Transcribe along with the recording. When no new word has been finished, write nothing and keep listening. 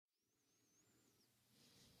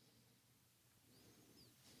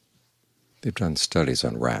They've done studies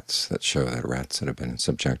on rats that show that rats that have been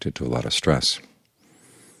subjected to a lot of stress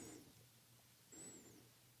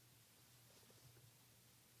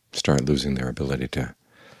start losing their ability to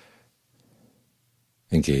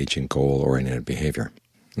engage in goal-oriented behavior,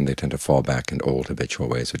 and they tend to fall back into old habitual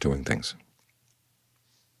ways of doing things.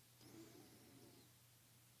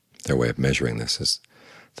 Their way of measuring this is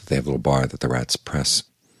that they have a little bar that the rats press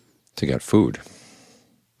to get food,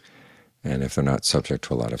 and if they're not subject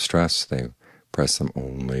to a lot of stress, they press them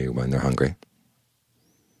only when they're hungry.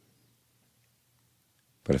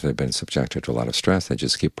 But if they've been subjected to a lot of stress, they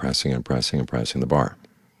just keep pressing and pressing and pressing the bar,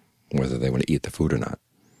 whether they want to eat the food or not.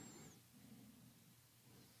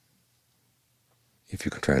 If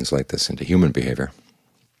you can translate this into human behavior,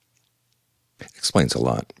 it explains a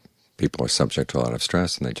lot. People are subject to a lot of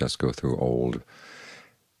stress, and they just go through old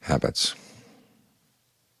habits,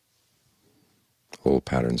 old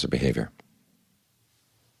patterns of behavior.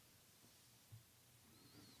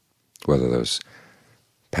 Whether those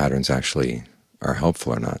patterns actually are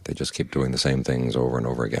helpful or not, they just keep doing the same things over and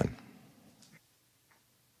over again.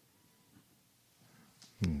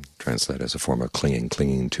 Translate as a form of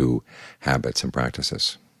clinging to habits and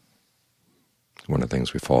practices. One of the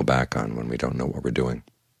things we fall back on when we don't know what we're doing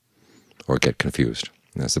or get confused.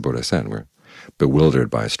 And as the Buddha said, we're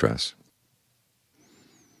bewildered by stress.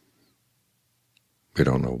 We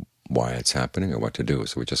don't know why it's happening or what to do,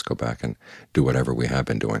 so we just go back and do whatever we have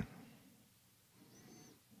been doing.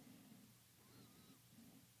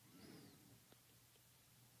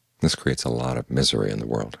 This creates a lot of misery in the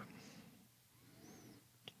world.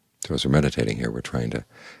 So as we're meditating here, we're trying to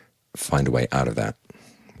find a way out of that.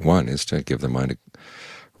 One is to give the mind a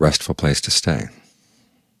restful place to stay.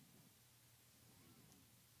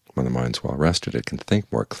 When the mind's well rested, it can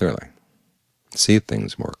think more clearly, see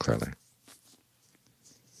things more clearly,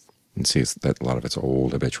 and sees that a lot of its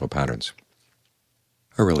old habitual patterns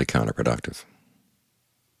are really counterproductive.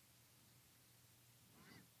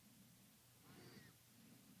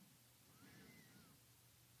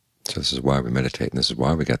 So this is why we meditate, and this is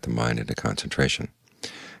why we get the mind into concentration.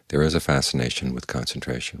 There is a fascination with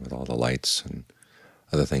concentration, with all the lights and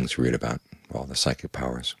other things we read about, all the psychic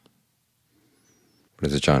powers. But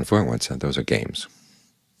as John Foyer once said, those are games.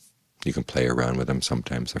 You can play around with them.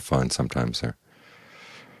 Sometimes they're fun, sometimes they're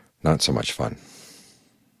not so much fun.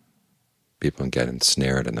 People can get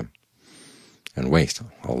ensnared in them and waste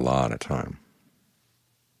a lot of time.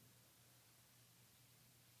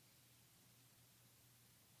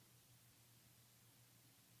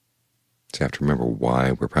 So you have to remember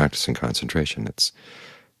why we're practicing concentration. It's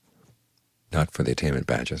not for the attainment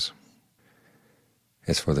badges.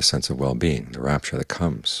 It's for the sense of well-being, the rapture that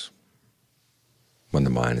comes when the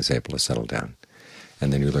mind is able to settle down.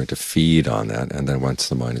 And then you learn to feed on that, and then once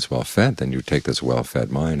the mind is well fed, then you take this well-fed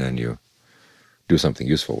mind and you do something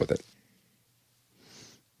useful with it.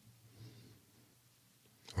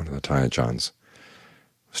 One of the Tajans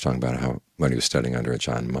was talking about how when he was studying under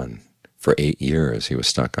Ajahn Mun, for 8 years he was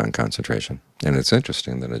stuck on concentration. And it's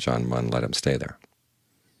interesting that Ajahn Mun let him stay there.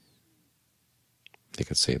 He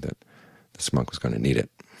could see that this monk was going to need it.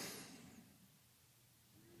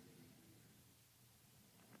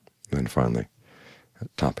 And then finally a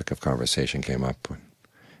topic of conversation came up when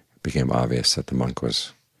it became obvious that the monk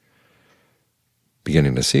was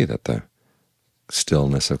beginning to see that the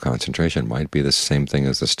stillness of concentration might be the same thing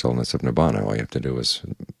as the stillness of nibbana. All you have to do is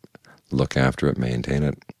look after it, maintain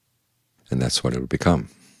it, and that's what it would become.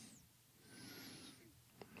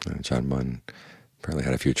 Ajahn Mun apparently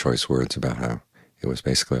had a few choice words about how it was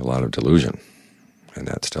basically a lot of delusion in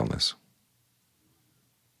that stillness.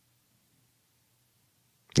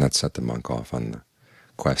 And that set the monk off on the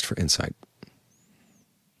quest for insight.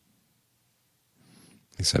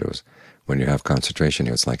 He said it was, when you have concentration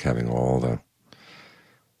here, it's like having all the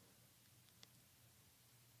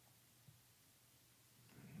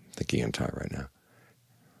thinking in Thai right now,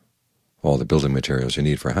 all the building materials you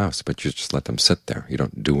need for a house, but you just let them sit there. You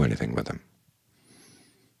don't do anything with them.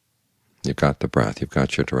 You've got the breath, you've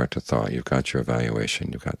got your directed thought, you've got your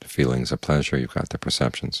evaluation, you've got the feelings of pleasure, you've got the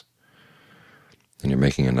perceptions, and you're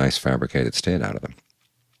making a nice fabricated state out of them,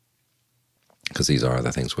 because these are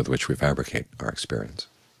the things with which we fabricate our experience.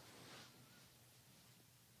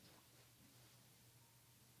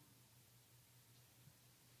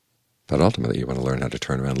 But ultimately you want to learn how to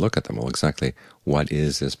turn around and look at them. Well, exactly what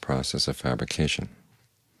is this process of fabrication?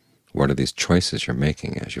 What are these choices you're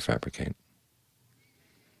making as you fabricate?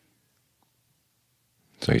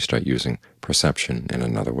 So you start using perception in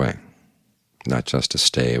another way, not just to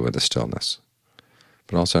stay with the stillness,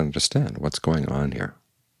 but also understand what's going on here.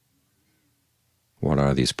 What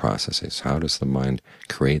are these processes? How does the mind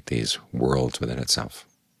create these worlds within itself?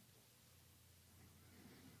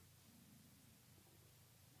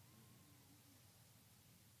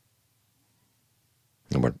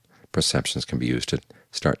 And what perceptions can be used to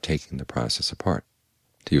start taking the process apart?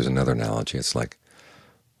 To use another analogy, it's like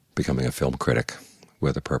becoming a film critic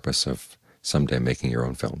with the purpose of someday making your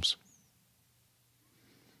own films.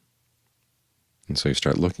 And so you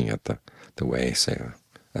start looking at the way, say,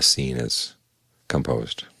 a scene is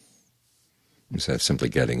composed. Instead of simply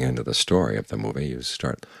getting into the story of the movie, you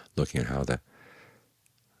start looking at how the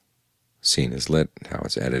scene is lit, how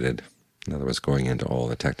it's edited, in other words, going into all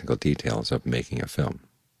the technical details of making a film,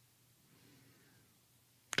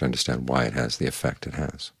 to understand why it has the effect it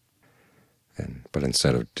has. But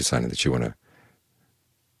instead of deciding that you want to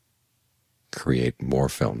create more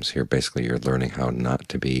films, here basically you're learning how not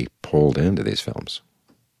to be pulled into these films.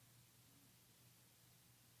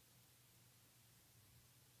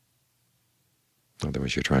 In other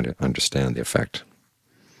words, you're trying to understand the effect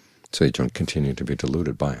so you don't continue to be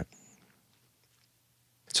deluded by it.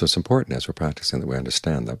 So it's important as we're practicing that we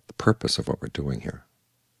understand the purpose of what we're doing here.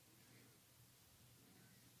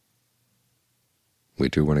 We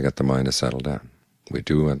do want to get the mind to settle down. We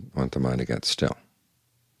do want the mind to get still.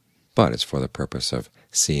 But it's for the purpose of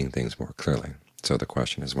seeing things more clearly. So the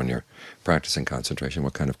question is, when you're practicing concentration,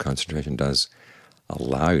 what kind of concentration does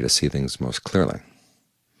allow you to see things most clearly?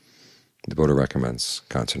 The Buddha recommends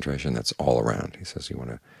concentration that's all around. He says you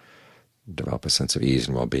want to develop a sense of ease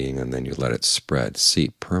and well-being, and then you let it spread,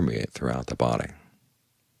 seep, permeate throughout the body.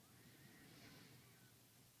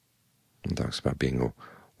 He talks about being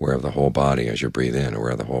aware of the whole body as you breathe in,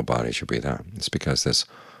 aware of the whole body as you breathe out. It's because this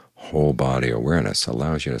whole body awareness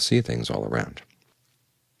allows you to see things all around.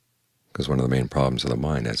 Because one of the main problems of the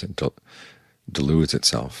mind as it deludes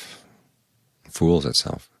itself, fools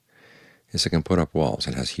itself, is it can put up walls.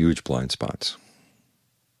 It has huge blind spots.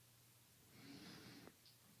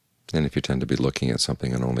 And if you tend to be looking at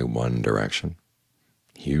something in only one direction,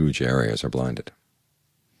 huge areas are blinded.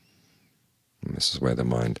 And this is where the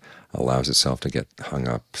mind allows itself to get hung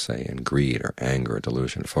up, say, in greed or anger or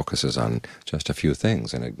delusion. It focuses on just a few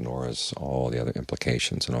things and ignores all the other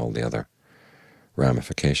implications and all the other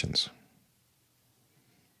ramifications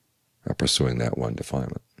of pursuing that one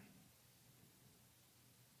defilement.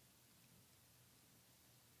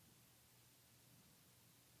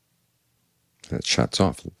 And it shuts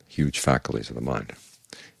off huge faculties of the mind.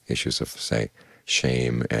 Issues of, say,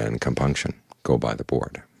 shame and compunction go by the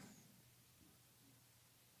board.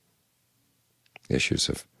 Issues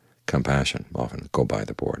of compassion often go by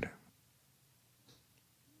the board.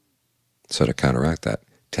 So to counteract that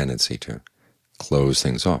tendency to close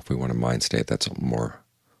things off, we want a mind state that's more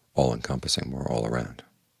all-encompassing, more all-around.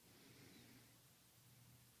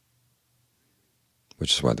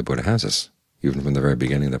 Which is why the Buddha has us, even from the very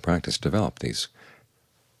beginning of the practice, develop these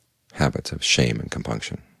habits of shame and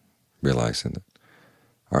compunction, realizing that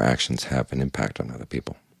our actions have an impact on other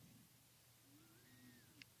people,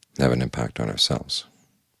 have an impact on ourselves.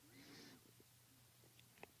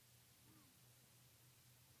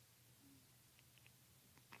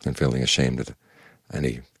 And feeling ashamed of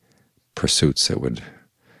any pursuits that would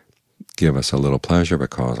give us a little pleasure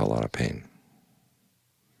but cause a lot of pain.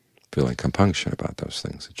 Feeling compunction about those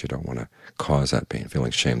things, that you don't want to cause that pain,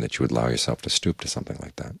 feeling shame that you would allow yourself to stoop to something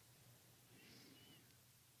like that.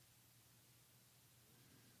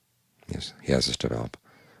 Yes, he has us develop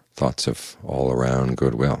thoughts of all-around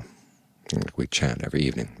goodwill. Like we chant every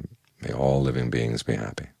evening, may all living beings be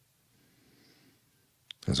happy,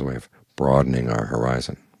 as a way of broadening our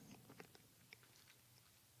horizon.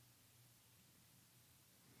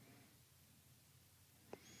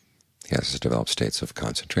 He has us develop states of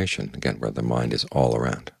concentration, again, where the mind is all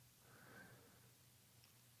around,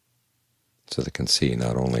 so they can see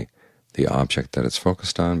not only the object that it's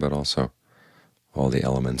focused on, but also all the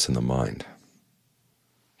elements in the mind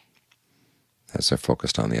as they're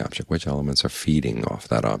focused on the object. Which elements are feeding off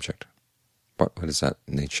that object? What is that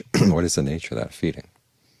nature? What is the nature of that feeding?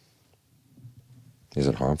 Is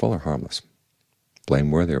it harmful or harmless?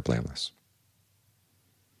 Blameworthy or blameless?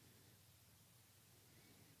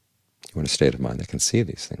 You want a state of mind that can see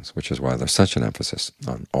these things, which is why there's such an emphasis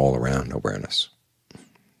on all-around awareness.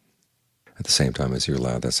 At the same time as you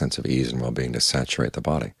allow that sense of ease and well-being to saturate the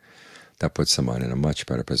body, that puts the mind in a much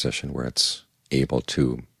better position where it's able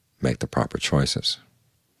to make the proper choices.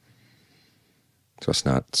 So it's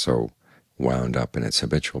not so wound up in its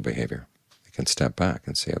habitual behavior. It can step back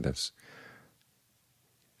and see how there's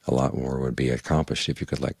a lot more would be accomplished if you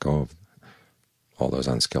could let go of all those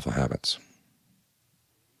unskillful habits,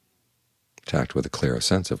 to act with a clearer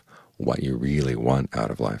sense of what you really want out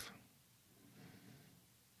of life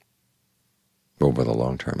over the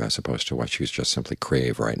long term, as opposed to what you just simply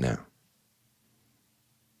crave right now.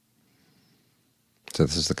 So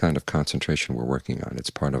this is the kind of concentration we're working on. It's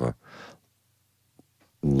part of a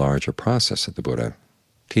larger process that the Buddha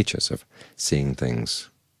teaches of seeing things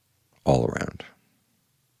all around.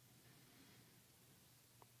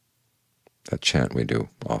 That chant we do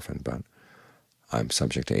often about, I'm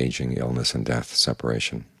subject to aging, illness, and death,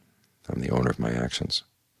 separation. I'm the owner of my actions.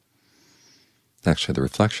 Actually, the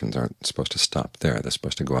reflections aren't supposed to stop there. They're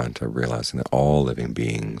supposed to go on to realizing that all living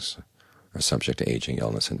beings are subject to aging,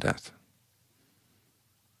 illness, and death.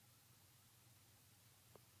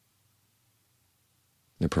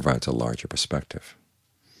 It provides a larger perspective,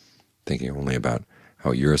 thinking only about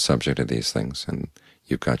how you're subject to these things and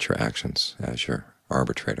you've got your actions as your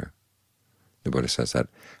arbitrator. The Buddha says that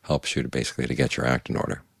helps you to get your act in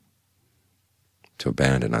order, to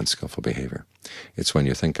abandon unskillful behavior. It's when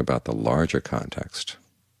you think about the larger context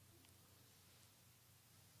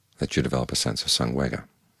that you develop a sense of samvega.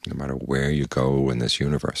 No matter where you go in this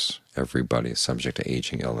universe, everybody is subject to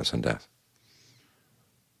aging, illness, and death.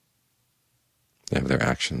 They have their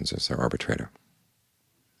actions as their arbitrator.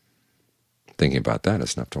 Thinking about that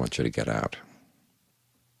is enough to want you to get out.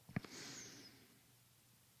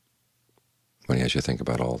 As you think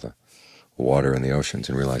about all the water in the oceans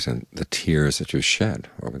and realizing the tears that you shed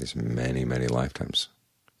over these many, many lifetimes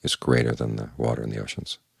is greater than the water in the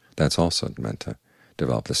oceans. That's also meant to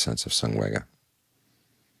develop the sense of samvega,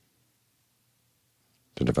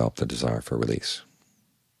 to develop the desire for release.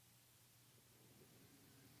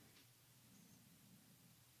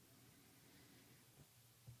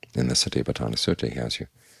 In the Satipatthana Sutta, he has you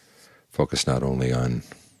focus not only on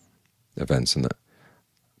events in the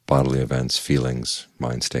bodily events, feelings,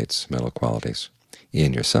 mind states, mental qualities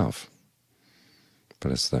in yourself,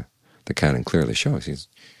 but as the canon clearly shows,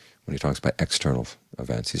 when he talks about external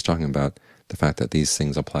events, he's talking about the fact that these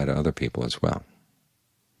things apply to other people as well.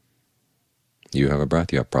 You have a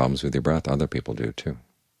breath, you have problems with your breath, other people do too.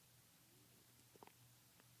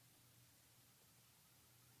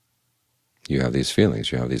 You have these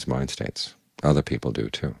feelings, you have these mind states, other people do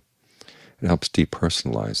too. It helps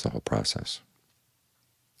depersonalize the whole process.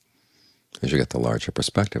 As you get the larger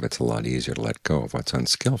perspective, it's a lot easier to let go of what's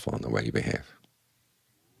unskillful in the way you behave.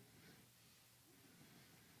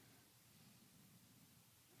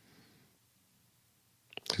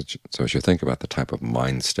 So as you think about the type of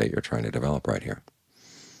mind state you're trying to develop right here,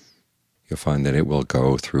 you'll find that it will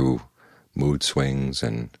go through mood swings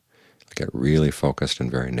and get really focused and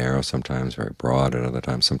very narrow sometimes, very broad at other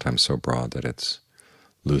times, sometimes so broad that it's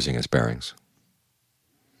losing its bearings.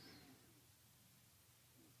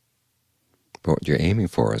 But what you're aiming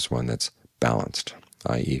for is one that's balanced,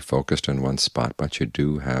 i.e. focused in one spot, but you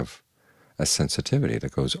do have a sensitivity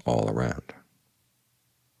that goes all around.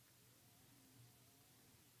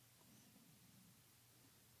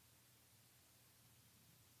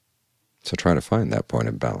 So try to find that point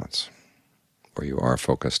of balance, where you are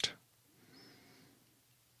focused,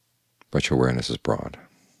 but your awareness is broad.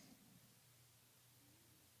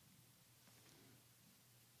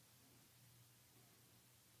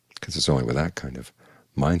 Because it's only with that kind of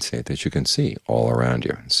mind state that you can see all around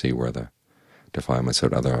you and see where the defilements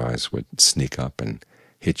that otherwise would sneak up and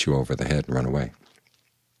hit you over the head and run away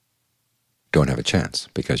don't have a chance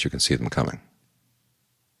because you can see them coming.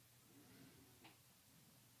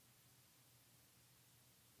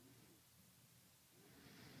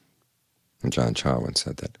 And John Cha once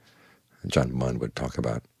said that John Munn would talk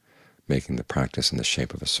about making the practice in the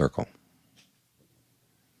shape of a circle.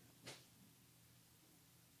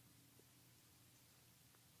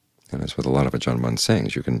 And as with a lot of Ajahn Mun's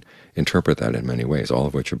sayings, you can interpret that in many ways, all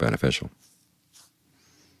of which are beneficial.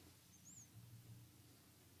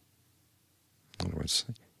 In other words,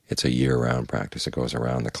 it's a year-round practice. It goes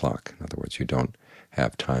around the clock. In other words, you don't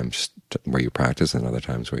have times where you practice and other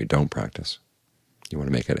times where you don't practice. You want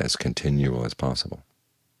to make it as continual as possible.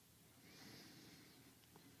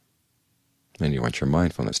 And you want your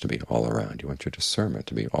mindfulness to be all around. You want your discernment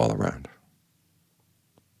to be all around.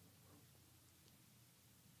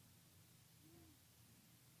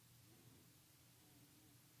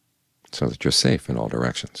 So that you're safe in all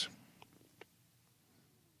directions.